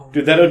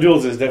Dude, that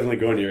O'Doul's is definitely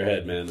going to your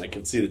head, man. I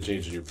can see the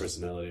change in your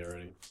personality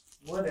already.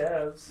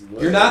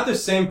 Whatevs. You're not the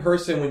same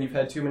person when you've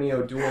had too many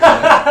O'Doul's.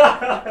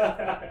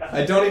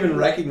 I don't even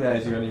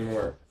recognize you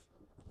anymore.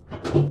 I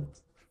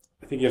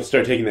think you have to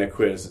start taking that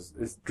quiz.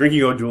 Is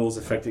drinking O'Doul's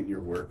affecting your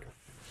work?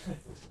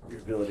 Your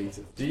ability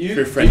to... Do you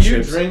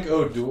drink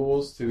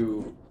O'Doul's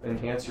to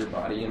enhance your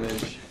body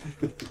image?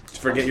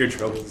 Forget your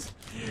troubles.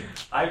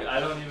 I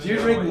don't even know. Do you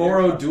drink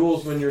more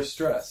O'Doul's when you're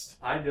stressed?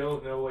 I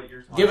don't know what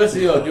you're talking Give us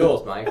the about.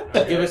 O'Doul's, Mike.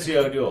 Give us the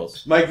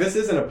O'Doul's. Mike, this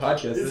isn't a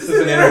podcast. This is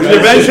an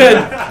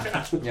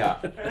intervention. Yeah.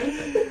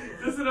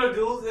 Is this an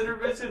O'Doul's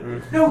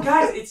intervention? No,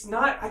 guys, it's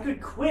not. I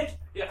could quit.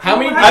 How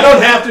many? I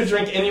don't have to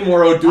drink any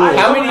more O'Doul's.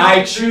 How many?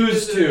 I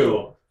choose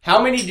to.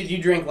 How many did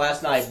you drink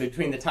last night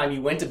between the time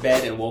you went to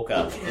bed and woke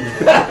up?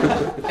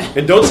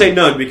 And don't say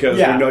none because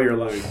we know you're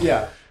lying.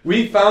 Yeah.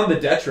 We found the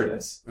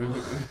detritus.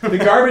 The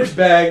garbage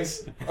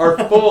bags are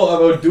full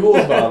of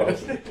O'Doul's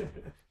bottles.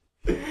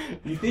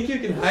 You think you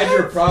can hide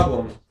your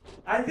problem?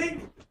 I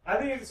think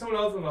someone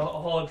else in the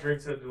hall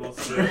drinks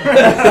O'Doul's too.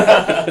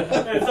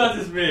 It's not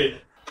just me.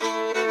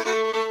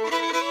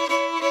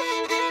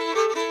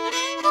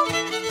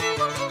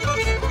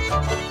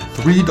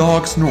 Three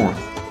Dogs North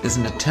is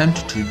an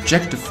attempt to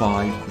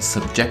objectify the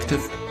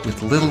subjective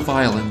with little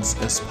violence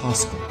as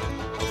possible.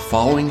 The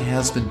following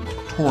has been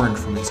torn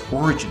from its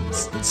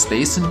origins in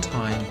space and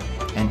time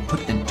and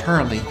put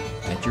entirely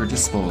at your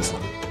disposal.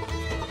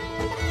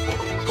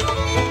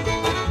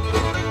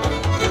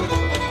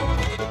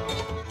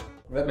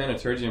 That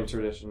Maniturgium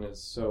tradition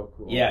is so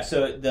cool. Yeah,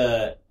 so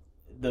the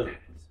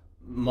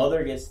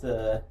mother gets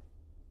the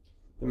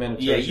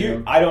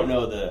Maniturgium. I don't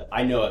know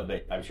I know it,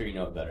 but I'm sure you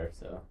know it better.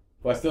 So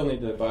Well, I still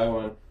need to buy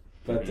one.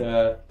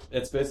 But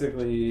it's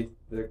basically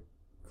the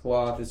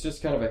cloth. It's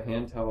just kind of a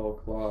hand towel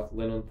cloth,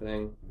 linen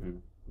thing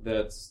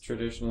that's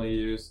traditionally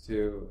used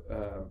to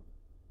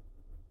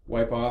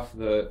wipe off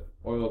the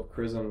oil of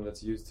chrism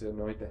that's used to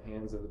anoint the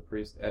hands of the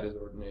priest at his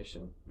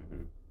ordination.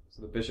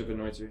 So the bishop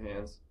anoints your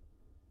hands,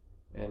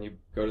 and you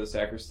go to the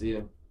sacristy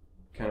and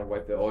kind of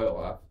wipe the oil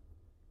off.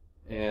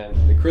 And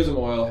the chrism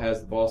oil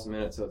has the balsam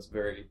in it, so it's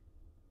very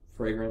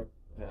fragrant.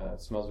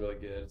 It smells really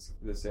good. It's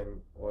the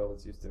same oil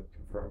that's used to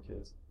confirm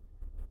kids.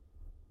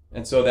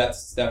 And so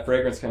that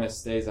fragrance kind of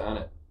stays on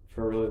it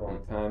for a really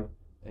long time.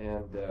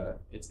 And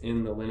it's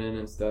in the linen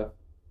and stuff.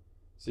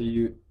 So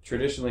you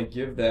traditionally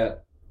give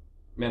that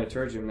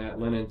Maniturgium, that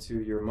linen, to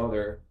your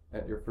mother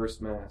at your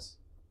first Mass.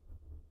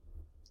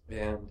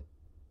 And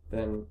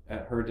then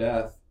at her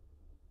death,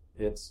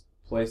 it's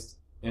placed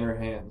in her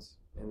hands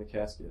in the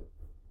casket.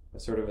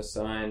 As sort of a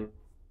sign,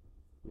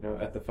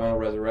 at the final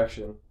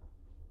resurrection,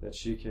 that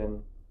she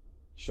can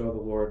show the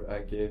Lord, I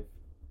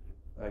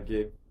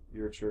gave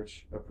your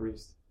church a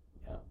priest.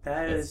 yeah,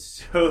 That is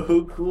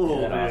so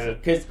cool, that's awesome.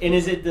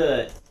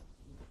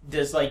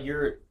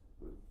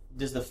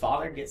 Does the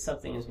father get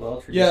something as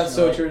well? Yeah,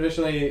 so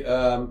traditionally,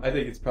 I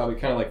think it's probably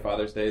kind of like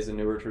Father's Day is a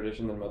newer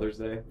tradition than Mother's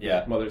Day.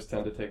 Yeah. Mothers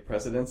tend to take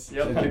precedence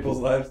Yep. in people's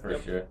lives. for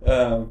sure.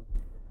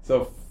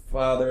 So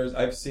fathers,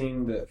 I've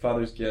seen that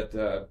fathers get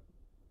a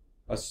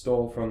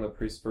stole from the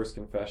priest's first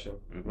confession.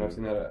 And I've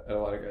seen that at a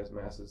lot of guys'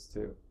 masses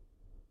too.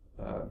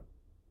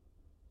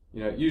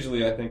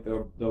 Usually I think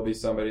there'll be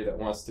somebody that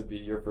wants to be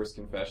your first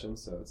confession,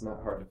 so it's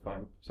not hard to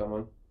find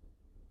someone.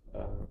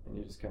 And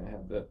you just kind of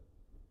have the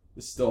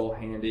stole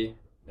handy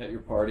at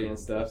your party and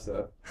stuff,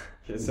 so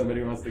in case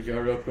somebody wants to go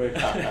real quick.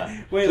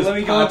 Wait, just let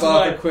me go pop into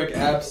off my a quick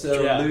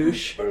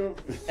absolution.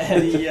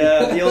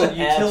 the old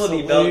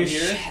utility belt Absolute.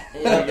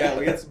 here.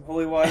 We got some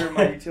holy water in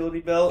my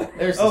utility belt.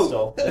 There's the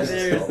stole.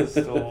 There's the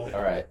stole.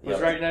 All right. It was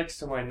Yep. right next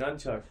to my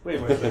nunchuck. Wait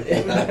a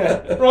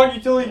minute. Wrong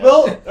utility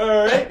belt. All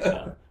right.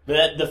 Yeah.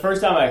 But the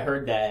first time I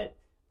heard that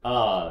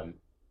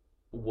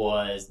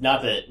was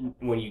not that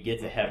when you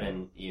get to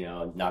heaven,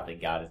 not that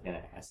God is going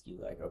to ask you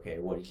like, okay,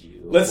 what did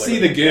you? Let's see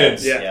the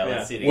goods. Yeah,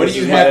 let's see the What goods.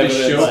 do you have to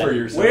evidence. show for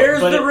yourself? Where's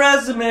But the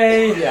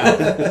resume? Yeah,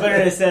 but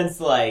in a sense,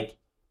 like,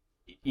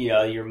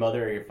 your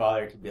mother or your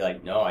father could be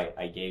like, no,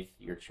 I gave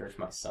your church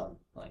my son.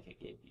 Like, I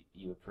gave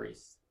you a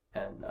priest,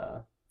 and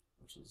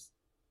which is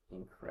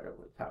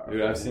incredibly powerful.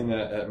 Dude, I've seen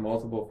that at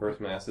multiple first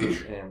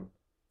masses, and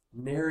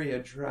nary a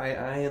dry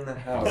eye in the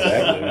house.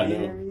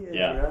 Exactly.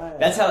 Yeah,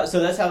 that's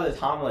how this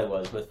homily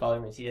was with Father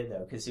Mattia,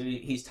 though, because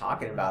he's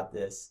talking about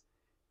this,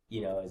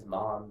 his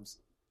mom's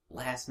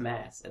last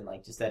Mass, and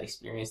like just that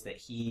experience that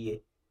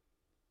he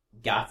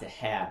got to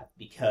have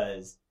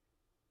because,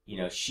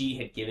 she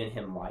had given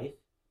him life,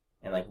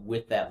 and like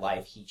with that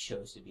life, he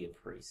chose to be a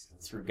priest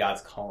through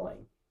God's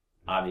calling,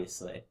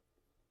 obviously,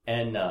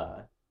 and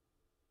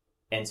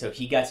so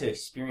he got to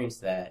experience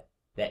that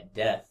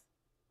death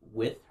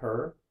with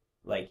her.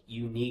 Like,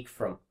 unique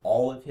from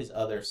all of his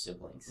other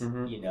siblings,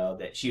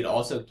 that she had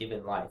also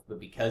given life, but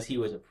because he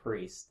was a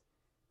priest,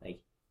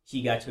 like,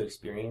 he got to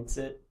experience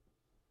it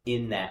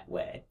in that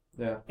way.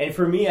 Yeah. And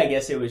for me, I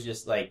guess it was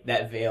just, like,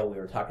 that veil we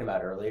were talking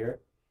about earlier.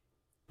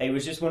 It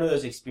was just one of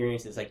those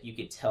experiences, like, you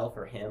could tell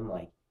for him,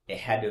 like, it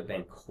had to have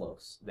been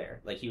close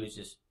there. Like, he was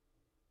just,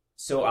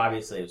 so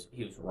obviously,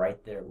 he was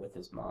right there with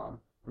his mom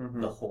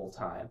the whole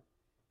time.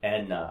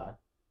 And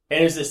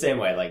it was the same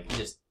way, like,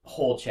 just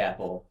whole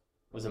chapel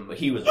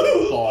he was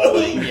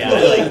bawling. Yeah,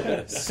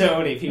 like, so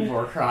many people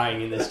were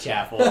crying in this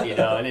chapel, you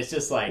know, and it's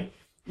just like,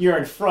 you're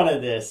in front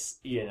of this,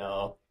 you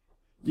know,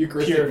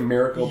 Eucharistic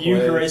miracle.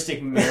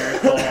 Eucharistic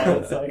miracle.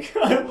 It's like,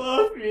 I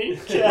love me,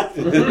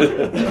 Catholic.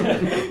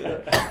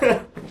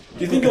 Do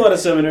you think a lot of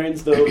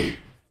seminarians, though,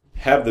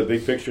 have the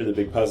big picture, the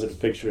big positive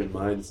picture in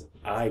mind?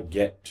 I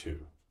get to.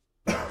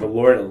 The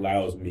Lord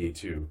allows me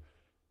to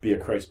be a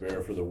Christ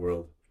bearer for the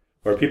world.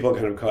 Or are people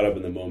kind of caught up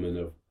in the moment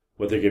of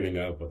what they're giving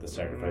up, what the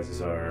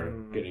sacrifices are,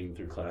 getting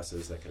through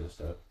classes, that kind of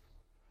stuff?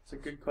 It's a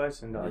good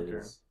question,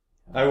 Doctor.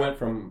 I went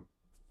from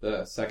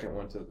the second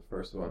one to the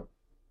first one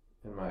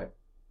in my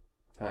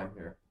time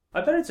here.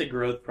 I bet it's a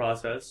growth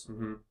process.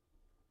 Mm-hmm.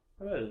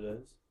 I bet it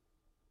is.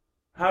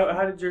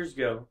 How did yours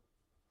go?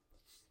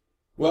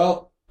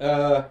 Well,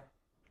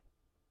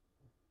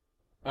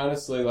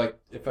 honestly, like,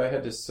 if I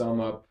had to sum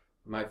up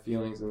my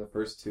feelings in the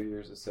first 2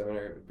 years of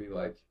seminary, it would be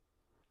like,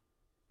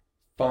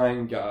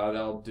 fine, God,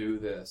 I'll do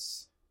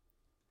this.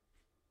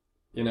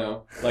 You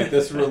know, like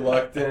this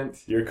reluctant...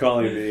 You're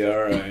calling me,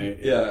 all right.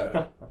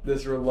 Yeah,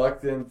 this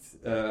reluctant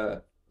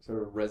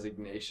sort of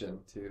resignation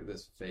to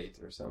this fate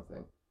or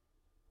something.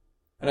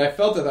 And I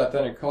felt at that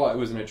authentic call, it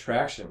was an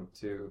attraction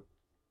to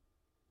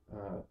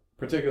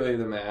particularly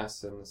the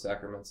Mass and the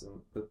sacraments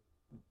and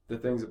the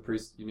things a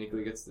priest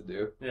uniquely gets to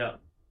do. Yeah.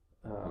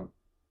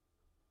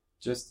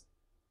 Just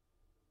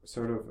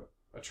sort of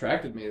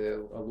attracted me, they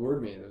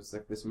allured me. It was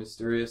like this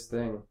mysterious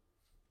thing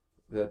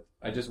that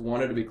I just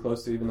wanted to be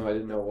close to, even though I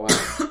didn't know why.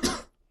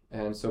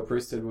 And so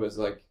priesthood was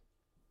like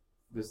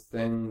this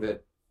thing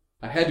that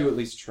I had to at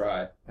least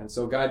try. And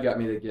so God got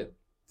me to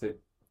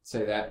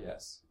say that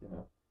yes, you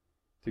know,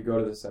 to go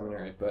to the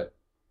seminary. But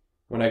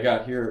when I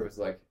got here, it was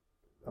like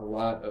a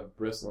lot of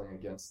bristling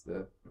against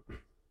the,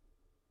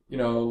 you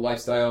know,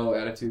 lifestyle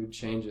attitude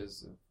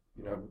changes.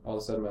 You know, all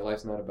of a sudden my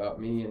life's not about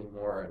me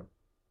anymore.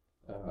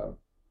 And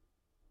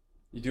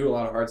you do a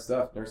lot of hard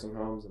stuff, nursing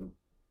homes, and,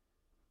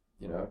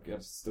 you know,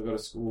 still go to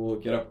school,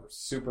 get up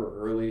super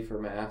early for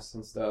Mass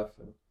and stuff,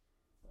 and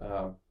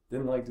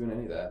didn't like doing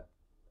any of that.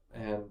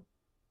 And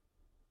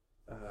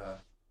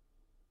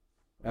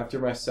after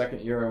my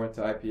second year, I went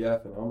to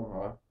IPF in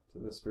Omaha to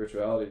the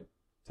spirituality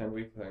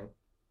 10-week thing,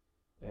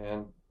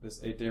 and this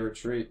 8-day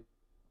retreat,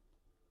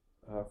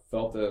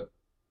 felt a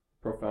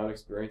profound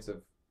experience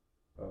of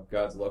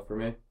God's love for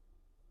me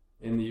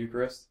in the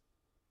Eucharist.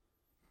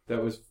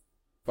 That was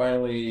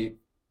finally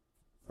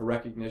a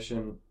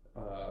recognition,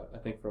 I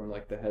think, from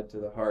like the head to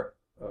the heart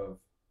of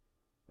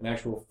an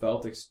actual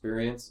felt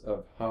experience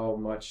of how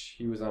much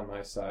he was on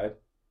my side,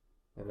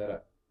 and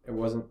that it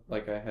wasn't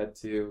like I had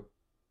to,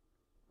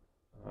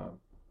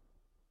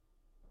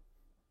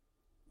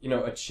 you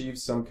know, achieve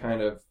some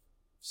kind of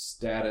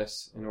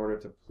status in order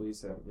to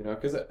please him, you know,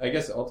 because I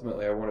guess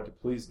ultimately I wanted to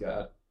please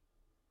God.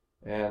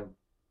 And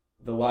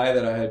the lie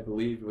that I had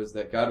believed was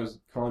that God was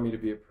calling me to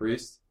be a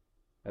priest,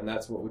 and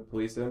that's what would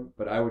please him,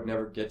 but I would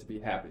never get to be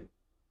happy.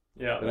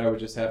 Yeah. That I would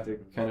just have to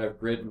kind of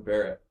grit and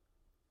bear it.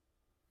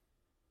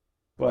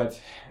 But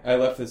I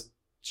left this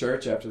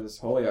church after this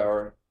holy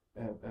hour,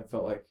 and I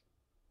felt like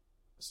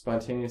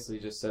spontaneously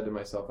just said to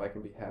myself, I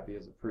can be happy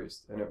as a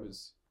priest. And it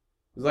was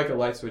like a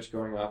light switch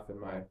going off in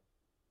my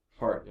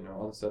heart, you know,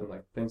 all of a sudden,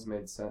 like, things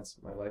made sense,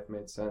 my life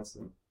made sense,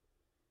 and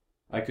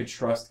I could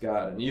trust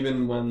God. And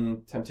even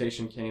when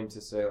temptation came to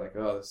say, like,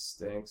 oh, this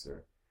stinks,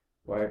 or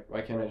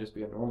why can't I just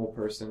be a normal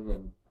person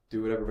and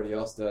do what everybody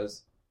else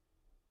does?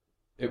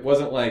 It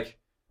wasn't like,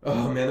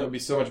 oh man, that would be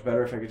so much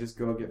better if I could just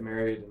go get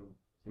married and,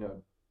 you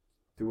know,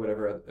 do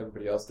whatever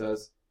everybody else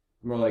does.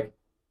 More like,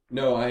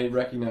 no, I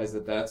recognize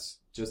that that's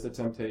just a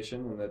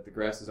temptation and that the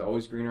grass is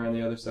always greener on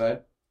the other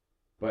side.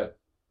 But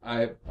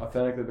I've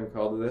authentically been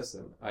called to this,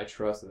 and I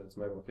trust that it's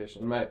my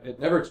vocation. It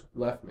never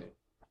left me.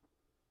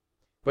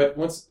 But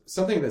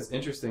something that's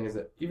interesting is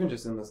that even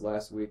just in this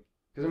last week,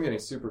 because I'm getting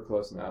super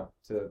close now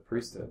to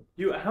priesthood.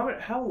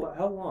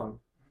 How long?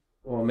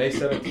 Well, May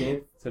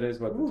 17th. Today's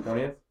what, the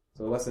 20th?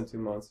 So less than 2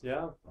 months.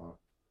 Yeah.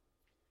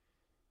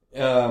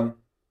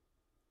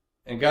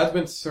 And God's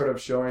been sort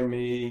of showing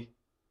me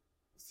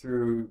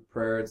through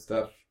prayer and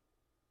stuff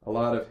a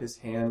lot of his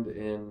hand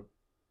in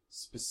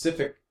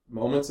specific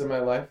moments in my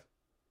life.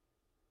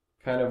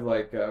 Kind of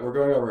like, we're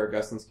going over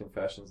Augustine's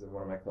Confessions in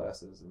one of my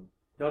classes. And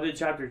y'all did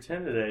chapter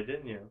 10 today,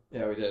 didn't you?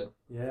 yeah, we did.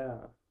 Yeah.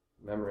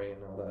 Memory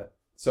and all that.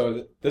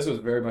 So this was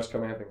very much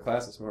coming up in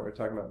class this morning. We're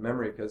talking about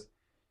memory, because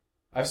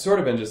I've sort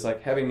of been just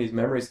like having these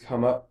memories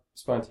come up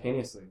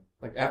spontaneously.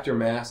 Like after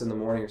Mass in the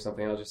morning or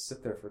something, I'll just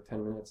sit there for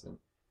 10 minutes and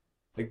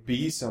like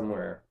be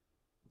somewhere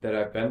that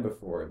I've been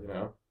before, you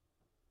know?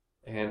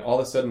 And all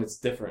of a sudden it's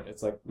different.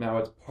 It's like now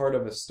it's part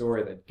of a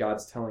story that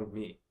God's telling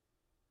me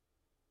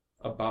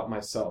about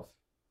myself.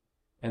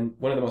 And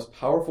one of the most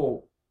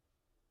powerful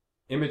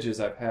images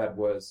I've had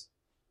was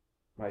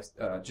my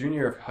junior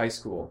year of high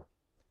school.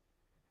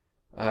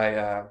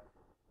 I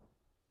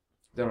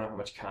don't know how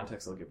much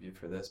context I'll give you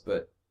for this,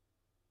 but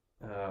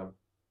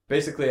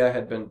basically I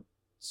had been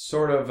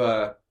sort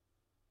of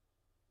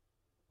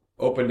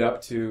opened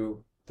up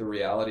to the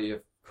reality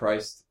of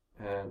Christ,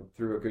 and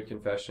through a good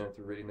confession,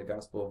 through reading the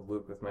Gospel of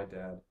Luke with my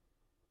dad,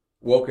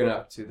 woken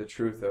up to the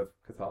truth of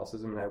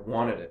Catholicism, and I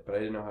wanted it, but I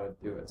didn't know how to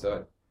do it.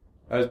 So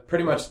I was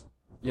pretty much,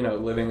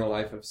 living a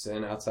life of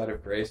sin outside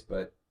of grace,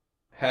 but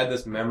had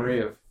this memory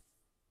of,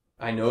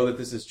 I know that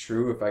this is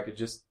true. If I could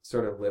just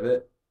sort of live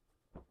it,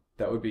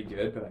 that would be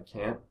good, but I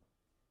can't.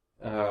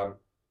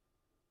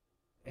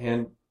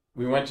 And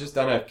we went just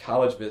on a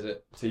college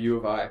visit to U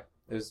of I.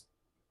 It was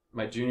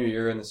my junior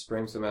year in the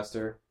spring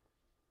semester.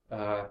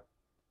 And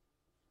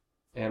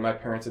my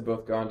parents had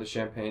both gone to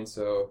Champaign,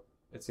 so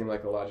it seemed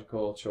like a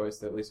logical choice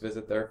to at least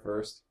visit there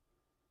first.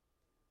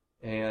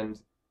 And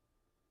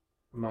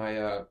we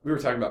were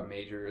talking about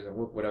majors and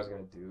what I was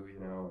going to do,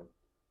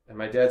 And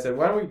my dad said,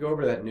 why don't we go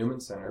over to that Newman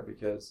Center?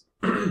 Because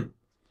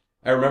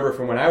I remember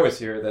from when I was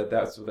here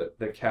that's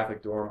the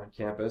Catholic dorm on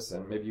campus,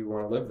 and maybe you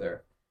want to live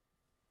there.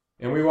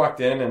 And we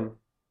walked in, and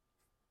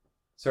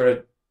sort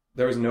of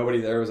there was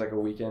nobody there. It was like a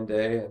weekend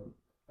day, and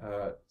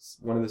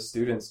one of the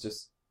students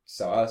just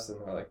saw us and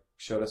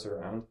showed us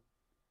around.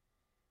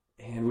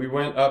 And we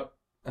went up.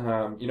 You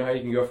know how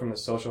you can go from the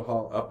social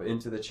hall up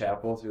into the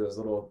chapel through those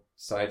little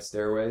side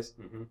stairways?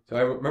 Mm-hmm. So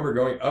I remember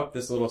going up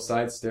this little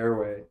side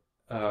stairway,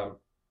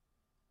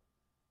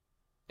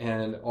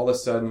 and all of a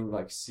sudden,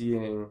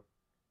 seeing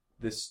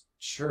this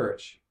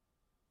church,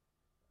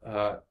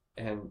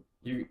 and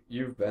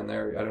you've been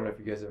there. I don't know if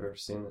you guys have ever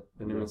seen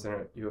the Newman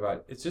Center at U of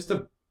I. It's just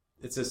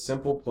it's a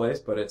simple place,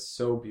 but it's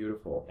so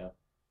beautiful. Yeah.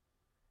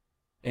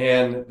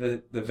 And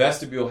the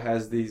vestibule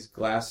has these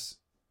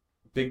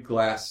big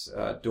glass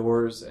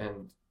doors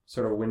and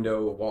sort of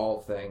window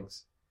wall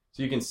things.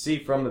 So you can see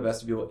from the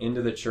vestibule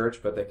into the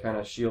church, but they kind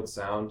of shield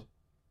sound.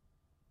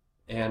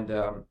 And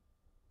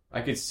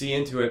I could see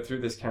into it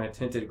through this kind of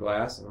tinted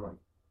glass, and I'm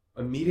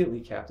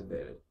immediately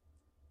captivated.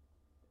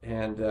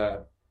 And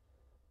then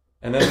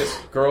this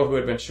girl who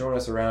had been showing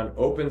us around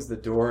opens the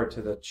door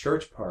to the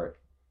church part,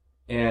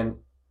 and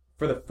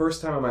for the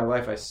first time in my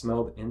life, I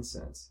smelled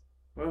incense.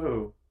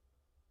 Whoa.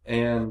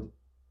 And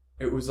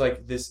it was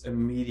this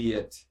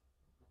immediate,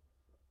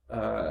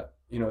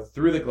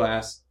 through the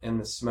glass and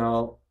the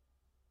smell,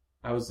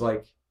 I was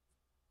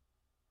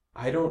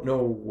I don't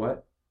know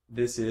what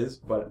this is,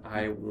 but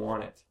I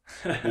want it.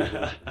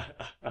 I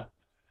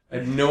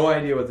have no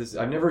idea what this is.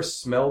 I've never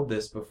smelled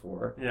this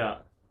before. Yeah.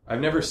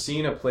 I've never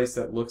seen a place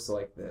that looks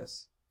like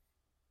this.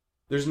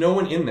 There's no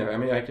one in there. I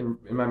mean,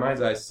 in my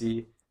mind's eye,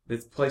 see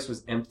this place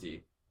was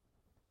empty.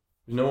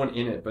 There's no one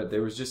in it, but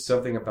there was just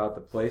something about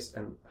the place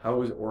and how it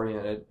was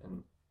oriented.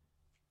 And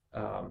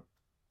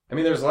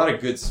there's a lot of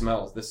good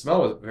smells. The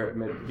smell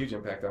made a huge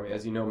impact on me.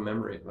 As you know,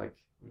 memory,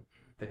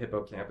 the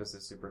hippocampus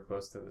is super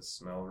close to the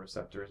smell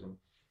receptors, and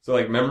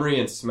so memory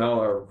and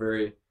smell are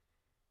very,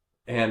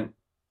 and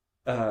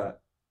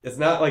it's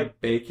not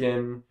like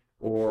bacon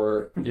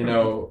or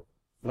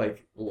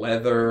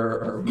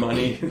leather or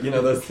money,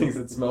 those things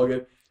that smell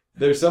good.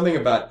 There's something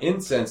about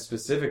incense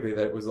specifically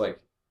that was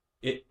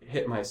it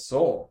hit my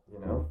soul,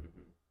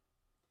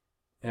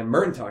 And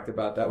Merton talked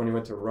about that when he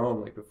went to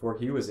Rome, before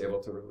he was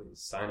able to really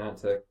sign on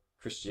to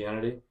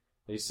Christianity.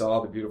 He saw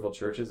the beautiful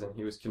churches, and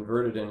he was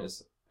converted in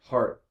his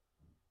heart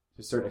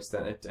to a certain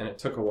extent. And it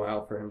took a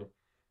while for him to...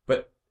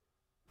 But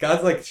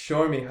God's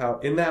showing me how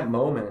in that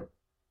moment,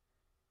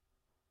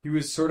 he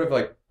was sort of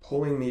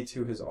pulling me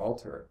to his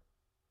altar.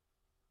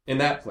 In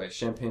that place,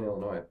 Champaign,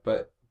 Illinois.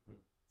 But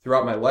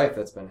throughout my life,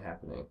 that's been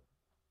happening.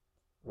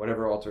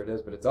 Whatever altar it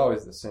is, but it's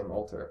always the same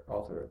altar.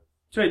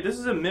 So wait, this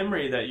is a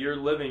memory that you're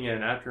living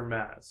in after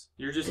Mass.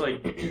 You're just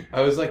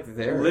I was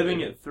there.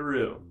 living it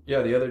through.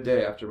 Yeah, the other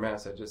day after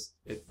Mass, it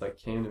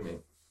came to me.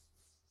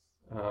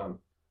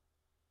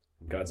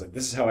 God's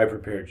this is how I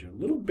prepared you.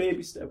 Little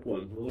baby step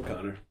one, little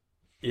Connor.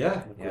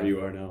 Yeah. Where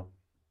you are now.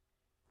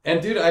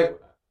 And dude, I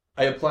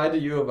applied to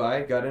U of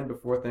I, got in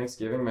before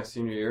Thanksgiving, my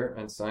senior year,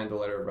 and signed the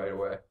letter right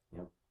away.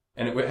 Yep.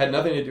 And it had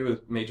nothing to do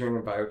with majoring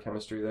in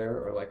biochemistry there,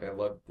 or I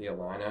loved the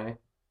Illini.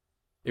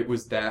 It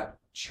was that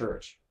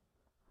church.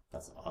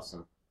 That's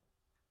awesome.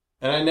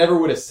 And I never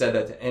would have said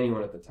that to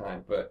anyone at the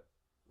time, but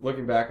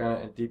looking back on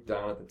it and deep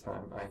down at the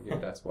time, I knew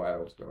that's why I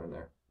was going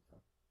there.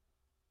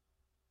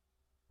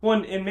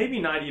 Well, and maybe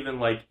not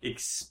even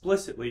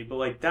explicitly,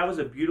 but that was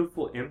a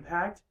beautiful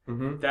impact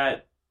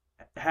that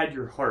had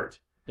your heart.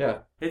 Yeah.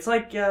 It's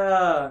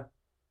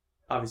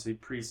obviously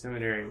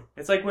pre-seminary.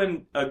 It's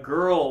when a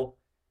girl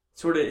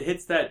sort of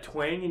hits that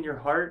twang in your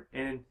heart,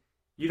 and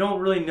you don't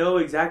really know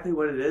exactly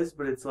what it is,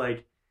 but it's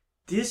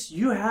this,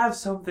 you have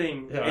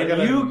something, yeah,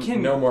 and you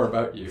can know more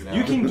about you now.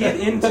 You can get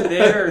into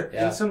there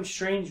in some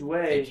strange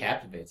way. It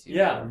captivates you.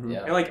 Yeah. Mm-hmm.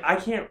 And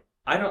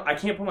I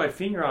can't put my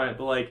finger on it,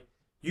 but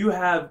you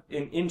have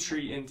an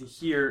entry into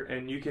here,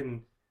 and you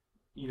can,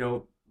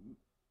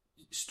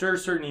 stir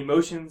certain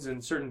emotions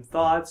and certain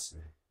thoughts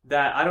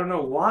that I don't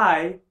know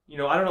why. I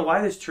don't know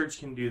why this church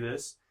can do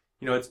this.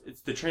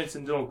 It's the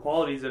transcendental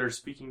qualities that are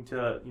speaking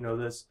to,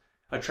 this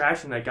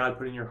attraction that God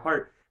put in your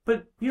heart.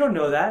 But you don't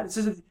know that. It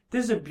says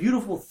there's a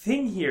beautiful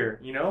thing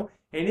here, and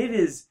it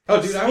is.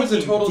 Oh, dude, I was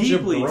a total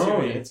deeply to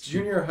jabron. me. It's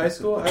junior high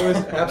school. I was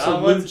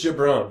absolute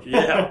jabron.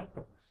 Yeah.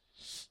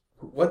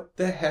 what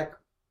the heck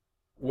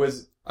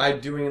was I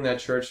doing in that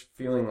church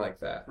feeling like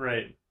that?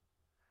 Right.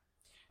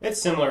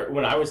 It's similar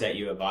when I was at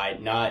U of I,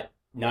 not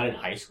in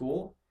high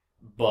school,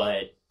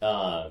 but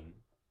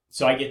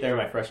so I get there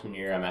my freshman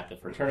year, I'm at the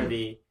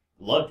fraternity,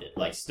 loved it.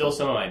 Like still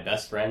some of my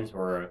best friends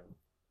were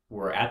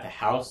at the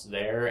house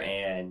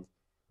there,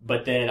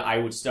 but then I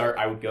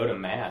would go to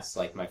mass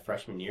like my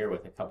freshman year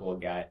with a couple of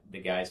the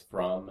guys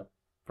from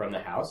the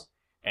house,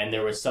 and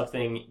there was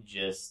something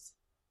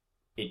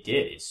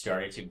it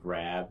started to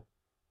grab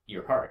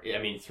your heart.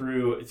 I mean,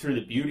 through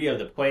the beauty of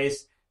the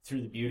place,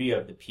 through the beauty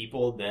of the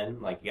people, then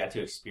like you got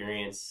to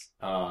experience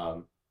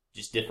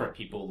just different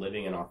people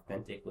living an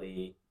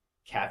authentically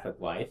Catholic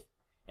life.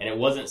 And it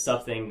wasn't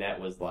something that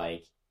was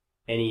like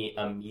any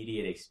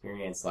immediate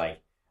experience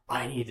like,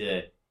 I need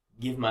to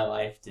give my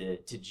life to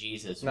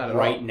Jesus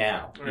right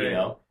now, right. You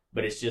know?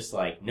 But it's just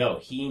like, no,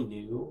 he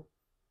knew,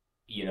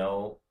 you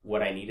know,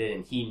 what I needed,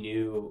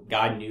 and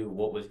God knew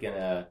what was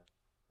gonna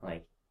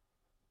like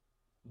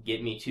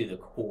get me to the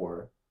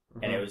core.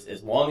 Mm-hmm. And it was,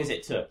 as long as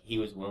it took, he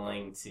was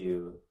willing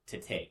to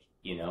take,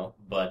 you know?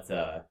 But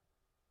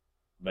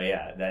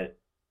yeah, that...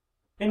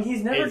 And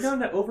he's never going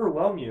to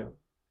overwhelm you.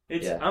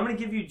 Yeah. I'm going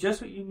to give you just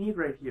what you need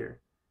right here.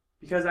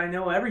 Because I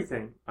know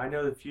everything. I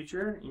know the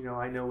future. You know,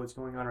 I know what's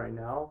going on right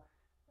now.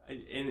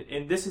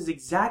 And this is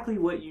exactly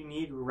what you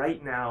need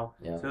right now,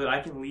 so that I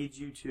can lead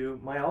you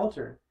to my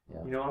altar.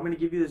 Yeah. You know, I'm going to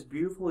give you this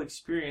beautiful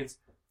experience.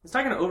 It's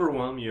not going to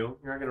overwhelm you.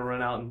 You're not going to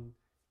run out and,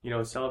 you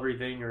know, sell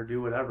everything or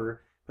do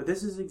whatever. But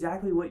this is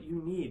exactly what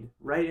you need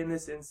right in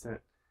this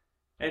instant.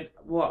 And,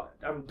 well,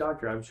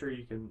 Doctor, I'm sure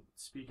you can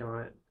speak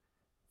on it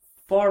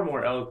far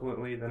more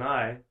eloquently than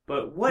I.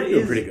 But You're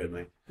doing pretty good,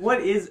 Mike.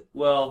 What is,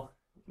 well,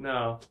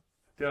 no,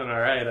 doing all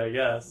right, I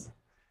guess.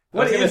 I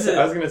was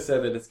going to say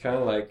that it's kind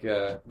of like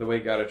the way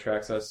God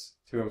attracts us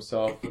to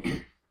himself.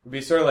 It'd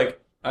be sort of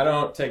like, I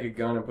don't take a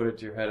gun and put it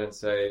to your head and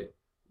say,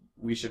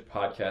 we should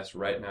podcast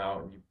right now,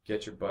 and you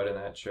get your butt in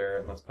that chair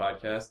and let's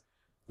podcast.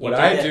 What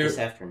I do... this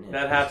afternoon.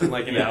 That happened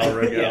like an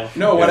hour ago. Yeah.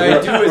 No, what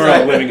I do is we're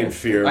all living in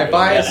fear. I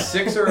buy a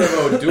sixer of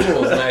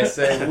O'Doul's and I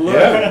say, look,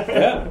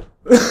 yeah.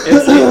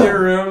 It's in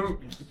your room,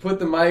 put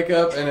the mic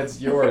up, and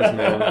it's yours,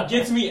 man.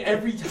 Gets me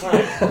every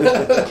time.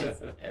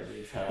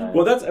 Every time.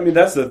 Well,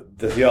 that's the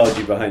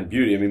theology behind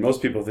beauty. I mean,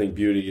 most people think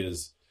beauty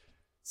is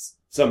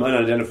some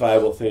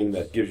unidentifiable thing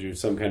that gives you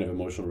some kind of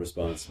emotional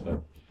response.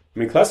 But, I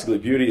mean, classically,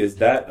 beauty is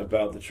that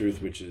about the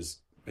truth which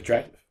is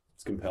attractive.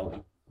 It's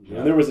compelling. Yeah.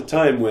 And there was a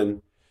time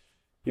when,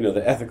 you know,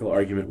 the ethical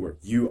argument where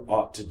you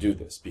ought to do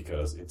this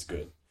because it's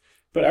good.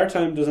 But our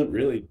time doesn't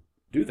really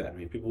do that. I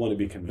mean, people want to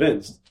be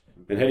convinced.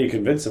 And how do you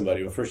convince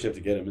somebody? Well, first you have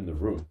to get them in the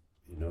room.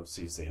 You know,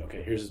 so you say,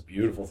 okay, here's this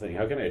beautiful thing.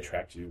 How can I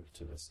attract you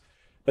to this?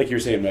 Like you were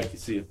saying, Mike, you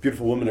see a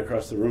beautiful woman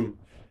across the room.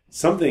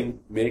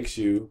 Something makes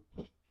you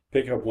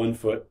pick up one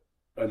foot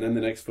and then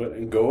the next foot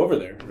and go over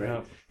there, right?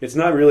 Yeah. It's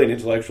not really an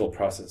intellectual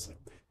process.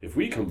 If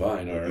we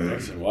combine our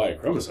X and Y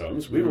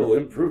chromosomes, we will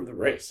improve the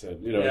race.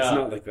 And, you know, It's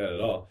not like that at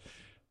all.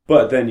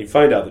 But then you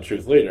find out the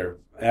truth later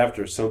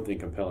after something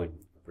compelling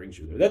brings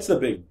you there. That's the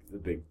big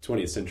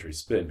 20th century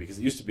spin, because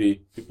it used to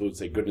be people would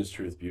say goodness,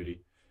 truth,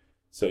 beauty.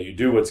 So you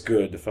do what's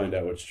good to find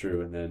out what's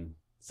true, and then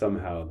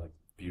somehow like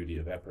beauty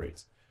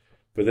evaporates.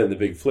 But then the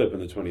big flip in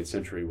the 20th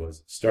century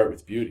was start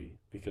with beauty,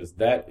 because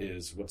that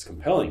is what's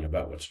compelling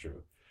about what's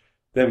true.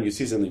 Then when you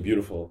see something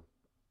beautiful,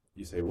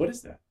 you say, what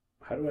is that?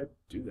 How do I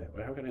do that?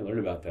 How can I learn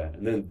about that?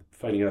 And then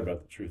finding out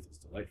about the truth is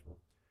delightful.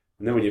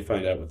 And then when you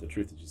find out what the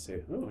truth is, you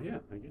say, oh yeah,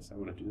 I guess I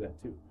want to do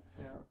that too.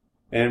 Yeah.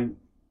 And,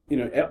 you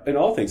know, in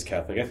all things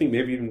Catholic, I think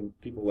maybe even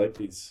people like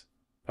these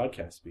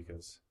podcasts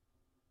because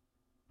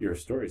your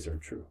stories are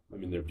true. I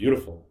mean, they're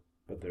beautiful,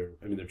 but they're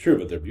true,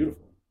 but they're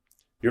beautiful.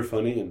 You're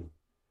funny and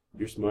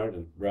you're smart,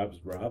 and Rob's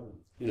Rob, and,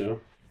 you know.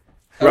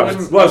 I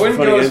wouldn't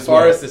go as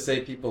far as to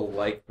say people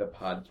like the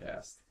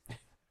podcast.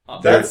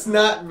 That's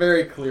not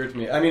very clear to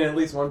me. I mean, at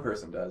least one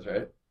person does,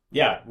 right?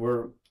 Yeah,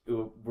 we're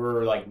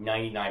like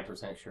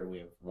 99% sure we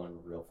have one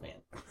real fan.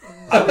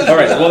 All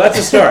right, well, that's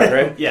a start,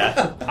 right?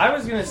 Yeah. I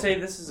was going to say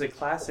this is a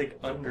classic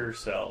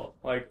undersell.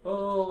 Like,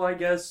 oh, I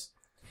guess...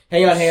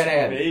 Hang on.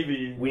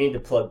 Maybe. We need to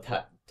plug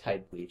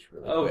Tide Bleach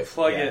really quick.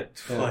 Plug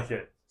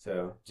it.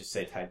 So, just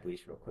say Tide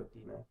Bleach real quick,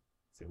 D-Man.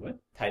 Say what?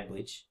 Tide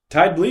Bleach.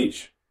 Tide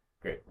Bleach.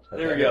 Great.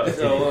 There we go.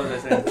 So, what was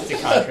I saying? It's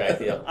a contract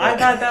deal. I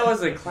thought that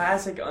was a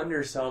classic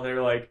undersell.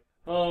 They're like,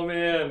 oh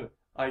man,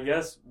 I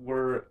guess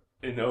we're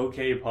an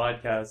okay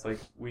podcast. Like,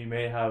 we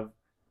may have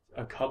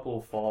a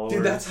couple followers.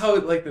 Dude, that's how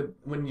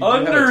when you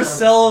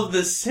undersell of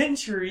the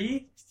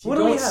century. You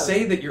don't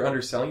say that you're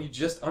underselling. You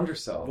just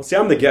undersell. Well, see,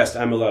 I'm the guest.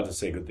 I'm allowed to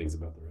say good things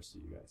about the rest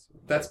of you guys.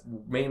 That's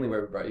mainly why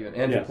we brought you in,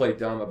 and to play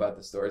dumb about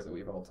the stories that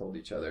we've all told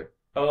each other.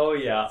 Oh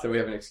yeah. So we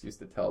have an excuse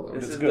to tell them.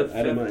 This is the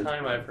 5th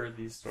time I've heard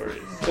these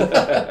stories.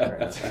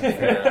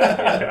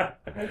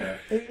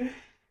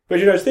 But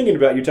you know, I was thinking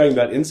about you talking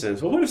about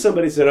incense. Well, what if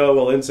somebody said, "Oh,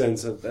 well,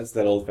 incense, that's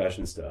that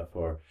old-fashioned stuff,"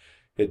 or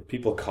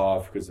people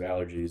cough because of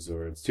allergies,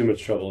 or it's too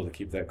much trouble to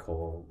keep that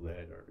coal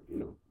lit, or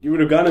you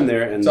would have gone in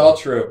there and it's all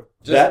true.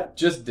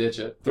 Just ditch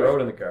it, throw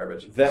it in the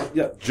garbage.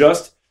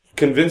 Just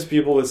convince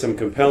people with some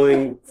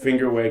compelling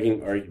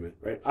finger-wagging argument,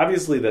 right?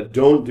 Obviously, the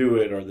don't do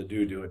it or the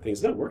do it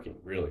thing's not working,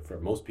 really, for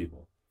most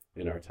people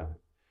in our time.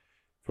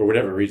 For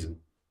whatever reason,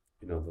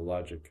 the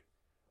logic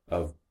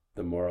of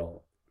the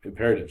moral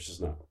imperative is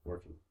just not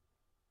working.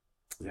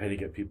 How do you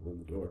get people in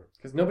the door?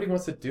 Because nobody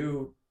wants to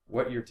do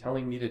what you're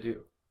telling me to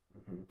do.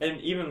 And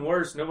even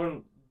worse, no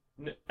one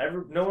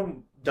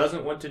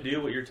doesn't want to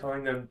do what you're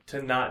telling them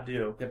to not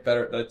do.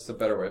 That's a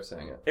better way of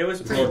saying it. It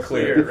was pretty more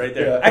clear clear. right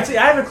there. Yeah. Actually,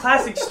 I have a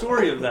classic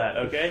story of that,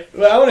 okay?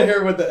 Well, I want to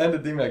hear what the end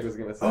of DMAC was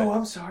going to say. Oh,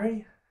 I'm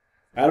sorry.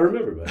 I don't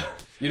remember, but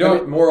You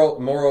don't,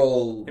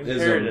 moralism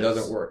Imperatives.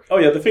 doesn't work. oh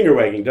yeah, the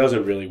finger-wagging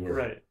doesn't really work.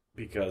 Right.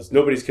 Because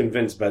nobody's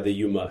convinced by the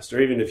you must,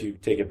 or even if you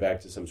take it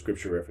back to some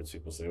scripture reference,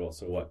 people say, well,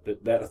 so what?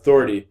 That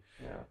authority,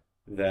 Yeah.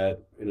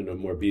 that in a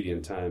more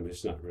obedient time,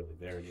 is not really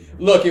there anymore.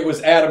 Look, it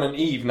was Adam and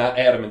Eve, not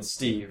Adam and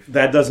Steve.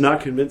 That does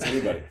not convince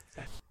anybody.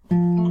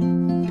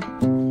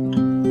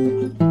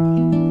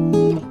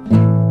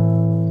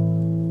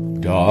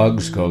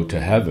 Dogs go to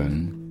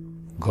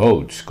heaven,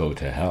 goats go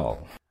to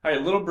hell. All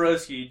right, little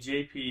broski,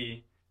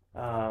 JP.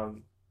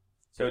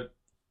 So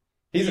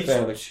He's a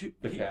fan of two-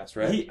 the cast,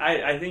 right?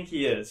 I think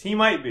he is. He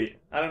might be.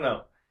 I don't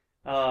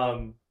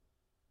know.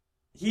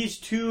 He's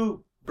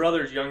 2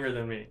 brothers younger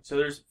than me. So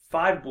there's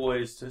 5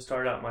 boys to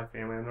start out my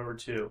family. I'm number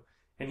 2,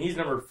 and he's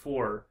number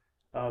 4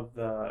 of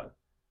the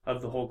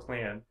whole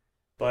clan.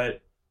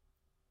 But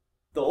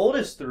the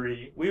oldest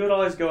 3, we would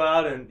always go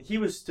out, and JP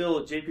was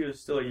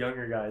still a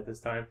younger guy at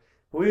this time.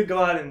 But we would go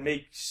out and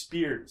make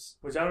spears,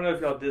 which I don't know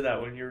if y'all did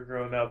that when you were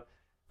growing up.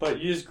 But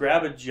you just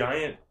grab a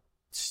giant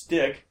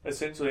stick,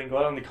 essentially, and go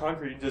out on the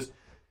concrete and just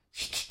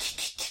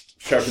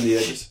Sharpen the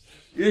edges.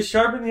 you just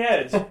sharpen the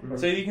edge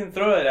so you can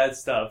throw it at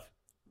stuff,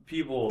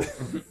 people,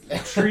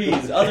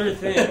 trees, other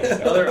things,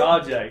 other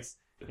objects,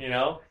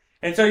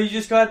 And so you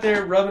just go out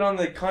there, rub it on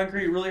the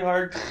concrete really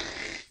hard,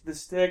 the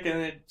stick, and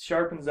it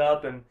sharpens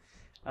up, and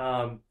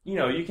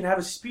you can have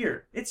a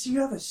spear. You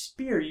have a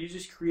spear. You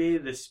just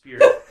created a spear.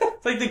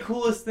 It's like the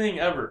coolest thing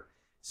ever.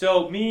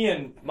 So me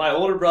and my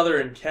older brother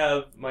and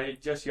Kev, my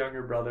just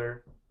younger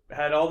brother,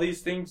 had all these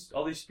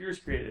spears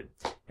created,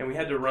 and we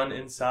had to run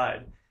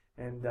inside.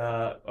 And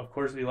of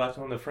course, we left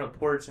them on the front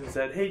porch and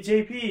said, "Hey,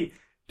 JP,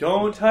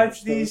 don't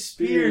touch these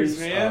spears,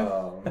 man.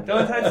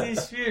 Don't touch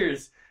these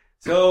spears."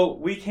 So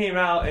we came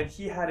out, and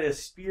he had a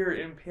spear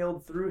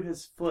impaled through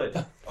his foot.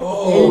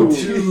 Oh,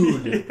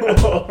 dude.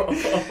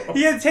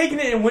 He had taken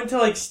it and went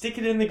to stick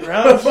it in the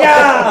ground.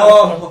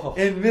 Yeah!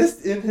 And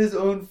missed in his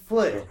own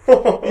foot.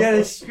 He had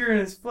a spear in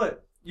his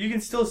foot. You can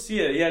still see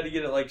it. He had to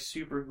get it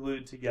super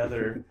glued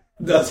together.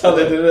 That's how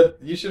they did it.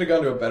 You should have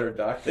gone to a better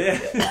doctor. Yeah.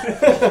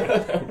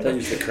 That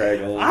used to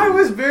crag all I over.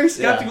 was very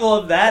skeptical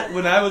of that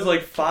when I was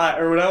 5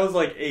 or when I was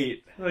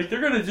 8.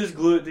 They're gonna just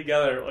glue it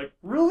together.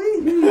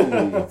 Really?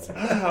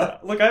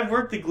 Look, I've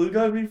worked the glue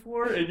gun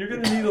before, and you're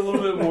gonna need a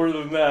little bit more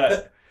than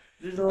that.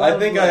 I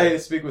think I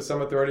speak with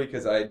some authority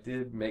because I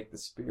did make the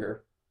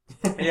spear.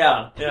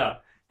 Yeah.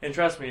 And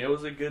trust me, it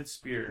was a good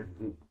spear.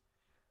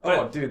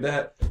 Oh, dude,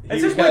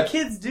 It's just what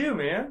kids do,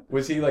 man.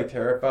 Was he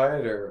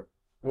terrified, or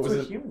what That's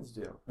was what humans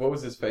do. What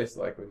was his face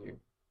like when you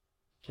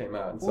came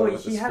out and saw Well,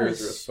 with the he had spear a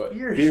through his foot?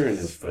 Spear in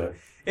his foot.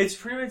 It's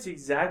pretty much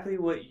exactly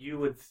what you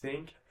would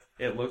think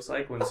it looks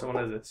like when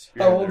someone has a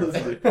spear. How in old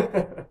their is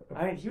foot.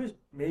 he? He was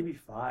maybe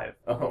 5.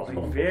 Oh,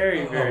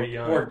 Very, very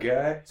young. Poor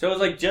guy. So it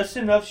was just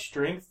enough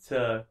strength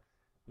to,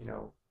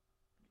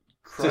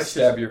 crush Just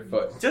stab your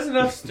foot. Just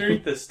enough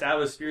strength to stab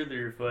a spear through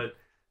your foot,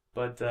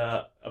 but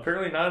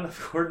apparently not enough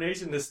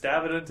coordination to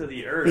stab it into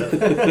the earth.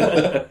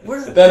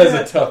 That is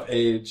a tough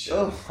age.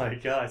 Oh my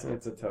gosh.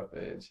 It's a tough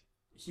age.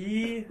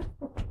 He.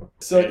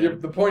 So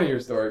the point of your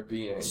story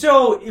being.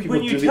 So People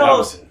when do you the tell,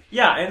 opposite.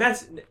 yeah, and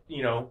that's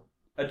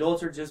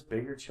adults are just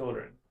bigger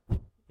children.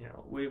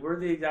 We're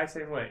the exact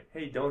same way.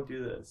 Hey, don't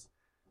do this.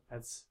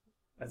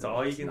 That's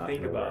all you can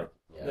think about.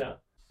 Yeah.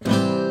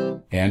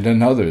 And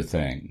another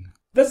thing.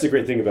 That's the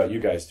great thing about you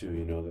guys, too.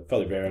 That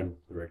Father Barron,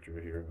 the rector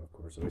here, of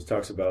course, always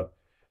talks about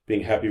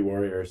being happy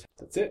warriors.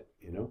 That's it,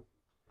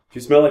 If you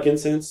smell like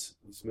incense,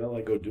 you smell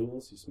like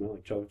O'Doul's, you smell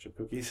like chocolate chip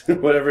cookies,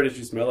 whatever it is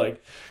you smell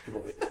like,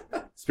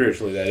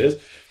 spiritually that is,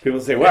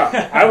 people say, wow,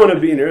 I want to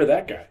be near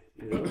that guy,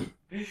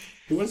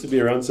 Who wants to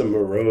be around some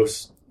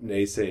morose,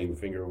 naysaying,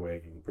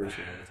 finger-wagging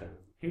person all the time?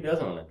 Who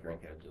doesn't want to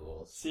drink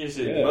O'Doul's?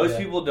 Seriously, Yeah, most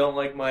people don't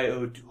like my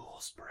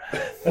O'Doul's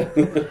breath.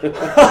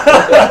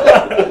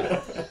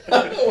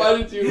 Why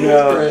did you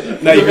No. whisper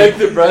it? No, To you- make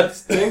the breath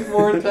stink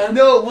more intense?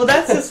 No, well,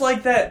 that's just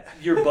like that.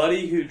 Your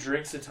buddy who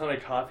drinks a ton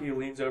of coffee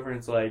leans over and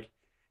is like,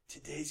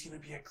 "Today's gonna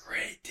be a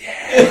great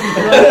day."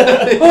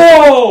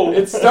 Oh,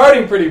 It's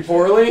starting pretty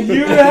poorly.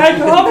 you had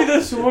coffee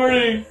this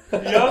morning.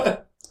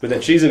 Yep. But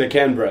that cheese in a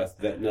can breath,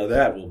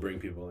 that will bring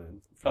people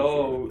in.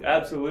 Oh,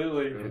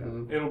 absolutely.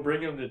 Mhm. It'll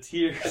bring him to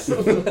tears.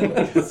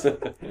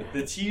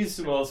 The cheese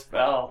smells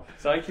foul,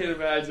 so I can't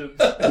imagine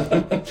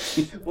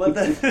what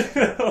that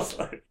smells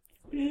like.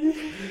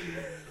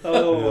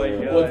 Oh my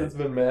Once god! it's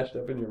been mashed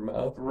up in your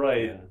mouth.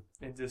 Right, Yeah.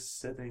 and just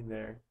sitting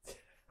there.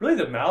 Really,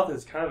 the mouth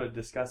is kind of a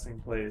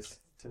disgusting place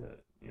to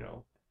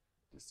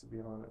just to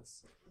be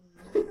honest.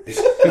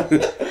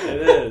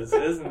 It is,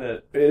 isn't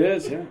it? It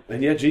is, yeah.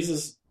 And yet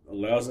Jesus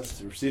allows us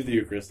to receive the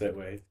Eucharist that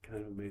way. It's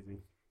kind of amazing.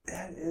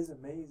 That is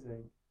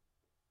amazing.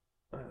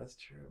 Oh, that's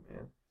true,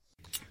 man.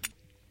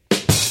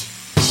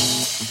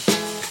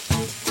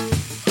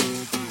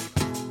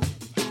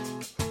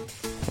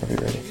 Are we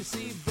ready?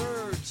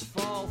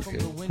 Okay.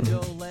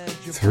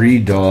 Three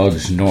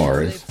Dogs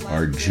North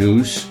are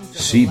Juice,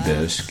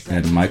 Seabisc,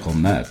 and Michael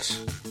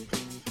Metz.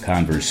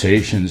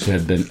 Conversations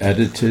have been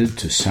edited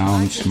to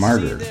sound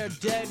smarter.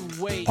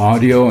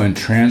 Audio and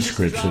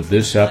transcripts of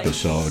this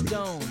episode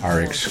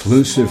are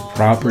exclusive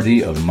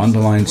property of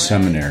Mundelein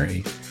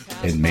Seminary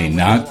and may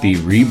not be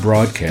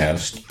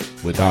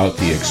rebroadcast without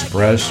the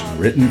express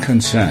written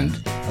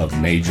consent of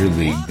Major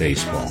League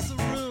Baseball.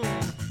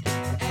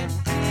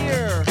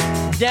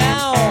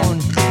 Down.